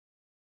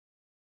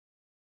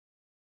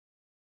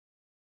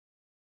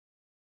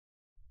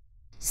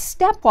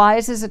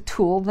StepWise is a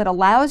tool that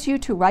allows you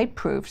to write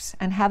proofs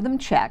and have them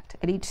checked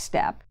at each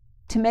step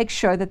to make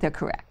sure that they're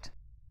correct.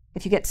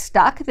 If you get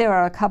stuck, there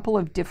are a couple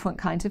of different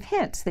kinds of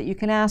hints that you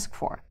can ask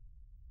for.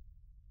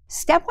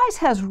 StepWise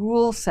has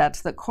rule sets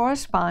that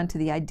correspond to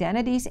the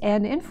identities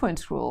and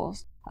inference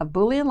rules of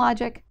Boolean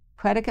logic,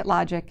 predicate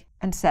logic,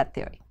 and set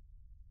theory.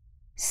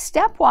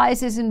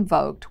 StepWise is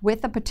invoked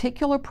with a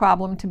particular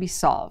problem to be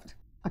solved,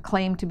 a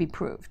claim to be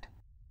proved.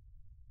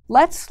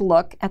 Let's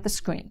look at the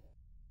screen.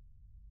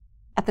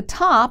 At the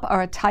top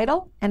are a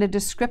title and a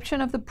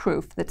description of the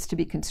proof that's to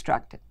be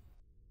constructed.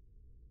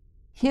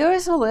 Here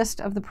is a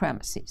list of the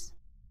premises.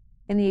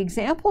 In the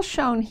example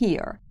shown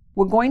here,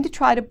 we're going to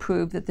try to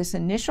prove that this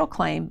initial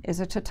claim is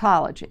a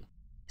tautology,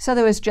 so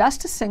there is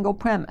just a single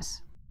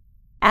premise.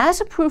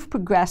 As a proof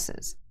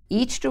progresses,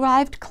 each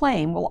derived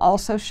claim will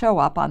also show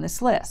up on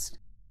this list.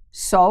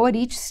 So at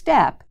each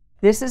step,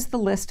 this is the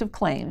list of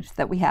claims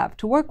that we have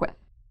to work with.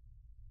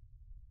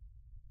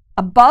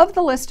 Above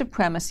the list of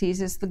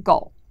premises is the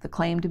goal, the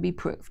claim to be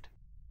proved.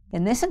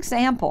 In this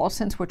example,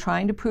 since we're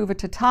trying to prove a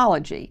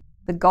tautology,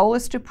 the goal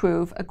is to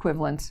prove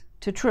equivalence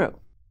to true.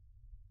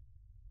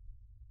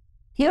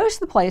 Here's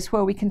the place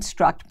where we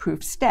construct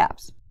proof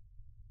steps.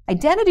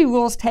 Identity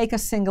rules take a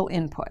single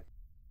input.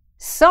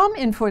 Some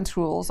inference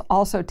rules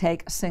also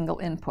take a single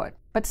input,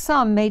 but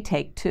some may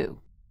take two.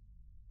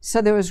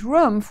 So there is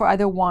room for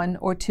either one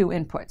or two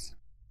inputs.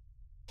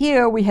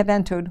 Here we have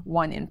entered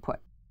one input.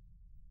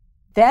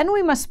 Then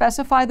we must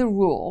specify the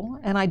rule,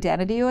 an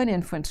identity or an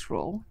inference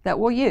rule, that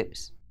we'll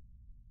use.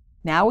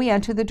 Now we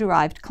enter the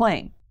derived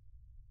claim.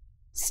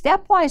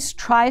 StepWise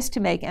tries to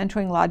make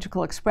entering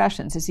logical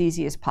expressions as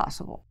easy as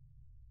possible.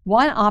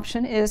 One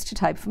option is to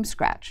type from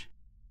scratch.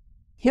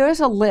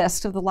 Here's a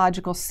list of the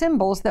logical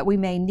symbols that we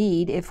may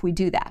need if we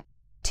do that.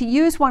 To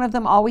use one of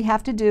them, all we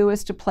have to do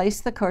is to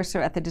place the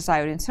cursor at the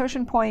desired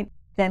insertion point,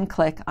 then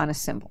click on a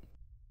symbol.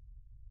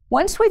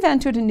 Once we've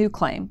entered a new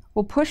claim,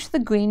 we'll push the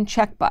green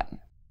check button.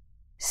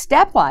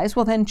 StepWise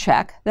will then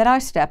check that our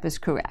step is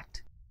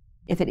correct.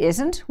 If it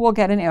isn't, we'll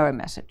get an error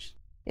message.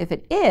 If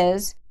it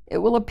is, it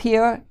will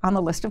appear on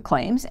the list of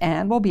claims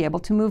and we'll be able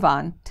to move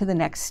on to the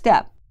next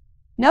step.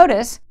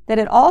 Notice that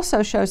it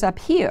also shows up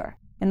here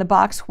in the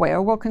box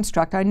where we'll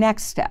construct our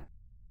next step.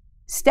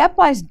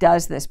 StepWise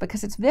does this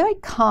because it's very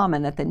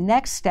common that the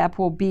next step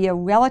will be a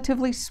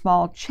relatively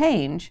small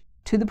change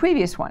to the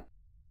previous one.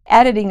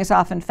 Editing is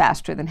often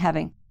faster than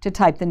having to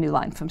type the new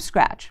line from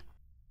scratch.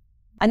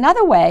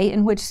 Another way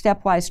in which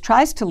StepWise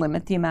tries to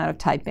limit the amount of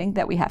typing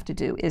that we have to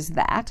do is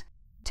that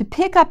to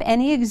pick up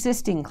any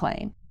existing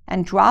claim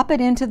and drop it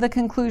into the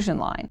conclusion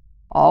line,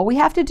 all we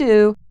have to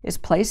do is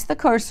place the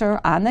cursor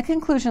on the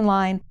conclusion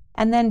line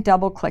and then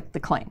double-click the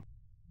claim.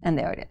 And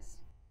there it is.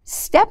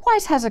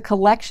 StepWise has a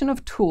collection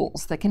of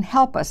tools that can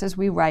help us as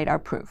we write our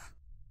proof.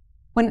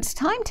 When it's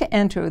time to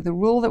enter the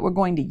rule that we're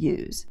going to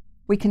use,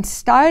 we can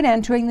start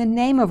entering the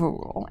name of a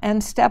rule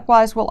and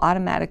StepWise will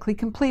automatically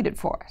complete it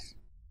for us.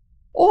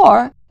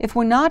 Or, if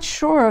we're not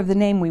sure of the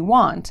name we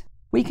want,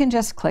 we can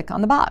just click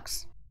on the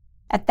box.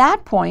 At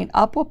that point,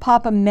 up will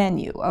pop a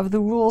menu of the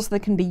rules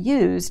that can be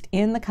used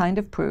in the kind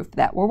of proof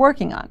that we're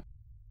working on.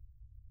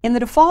 In the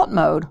default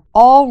mode,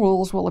 all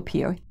rules will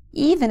appear,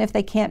 even if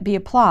they can't be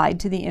applied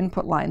to the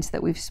input lines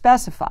that we've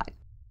specified.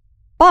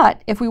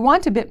 But if we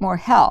want a bit more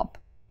help,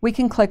 we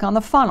can click on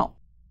the funnel.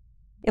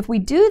 If we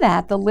do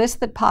that, the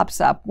list that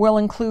pops up will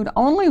include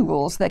only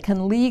rules that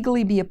can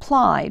legally be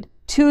applied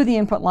to the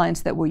input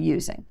lines that we're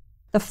using.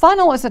 The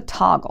funnel is a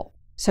toggle,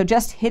 so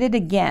just hit it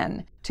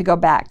again to go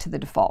back to the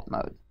default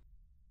mode.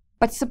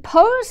 But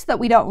suppose that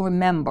we don't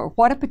remember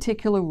what a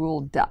particular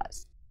rule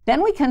does.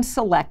 Then we can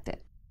select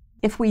it.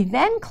 If we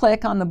then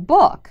click on the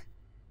book,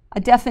 a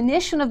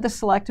definition of the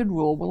selected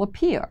rule will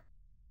appear.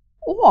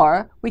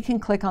 Or we can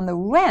click on the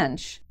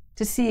wrench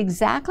to see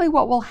exactly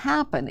what will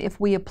happen if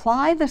we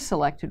apply the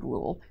selected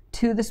rule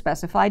to the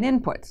specified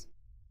inputs.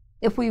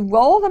 If we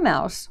roll the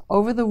mouse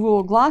over the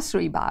rule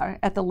glossary bar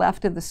at the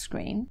left of the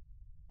screen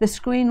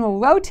will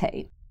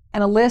rotate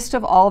and a list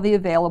of all the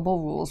available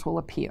rules will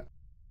appear.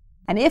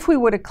 And if we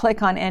were to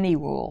click on any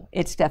rule,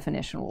 its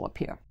definition will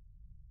appear.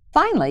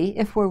 Finally,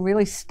 if we're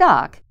really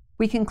stuck,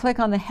 we can click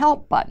on the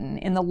Help button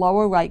in the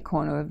lower right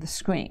corner of the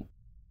screen.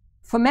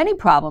 For many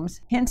problems,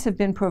 hints have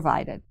been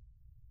provided.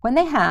 When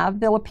they have,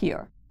 they'll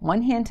appear,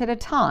 one hint at a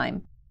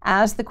time,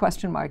 as the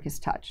question mark is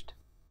touched.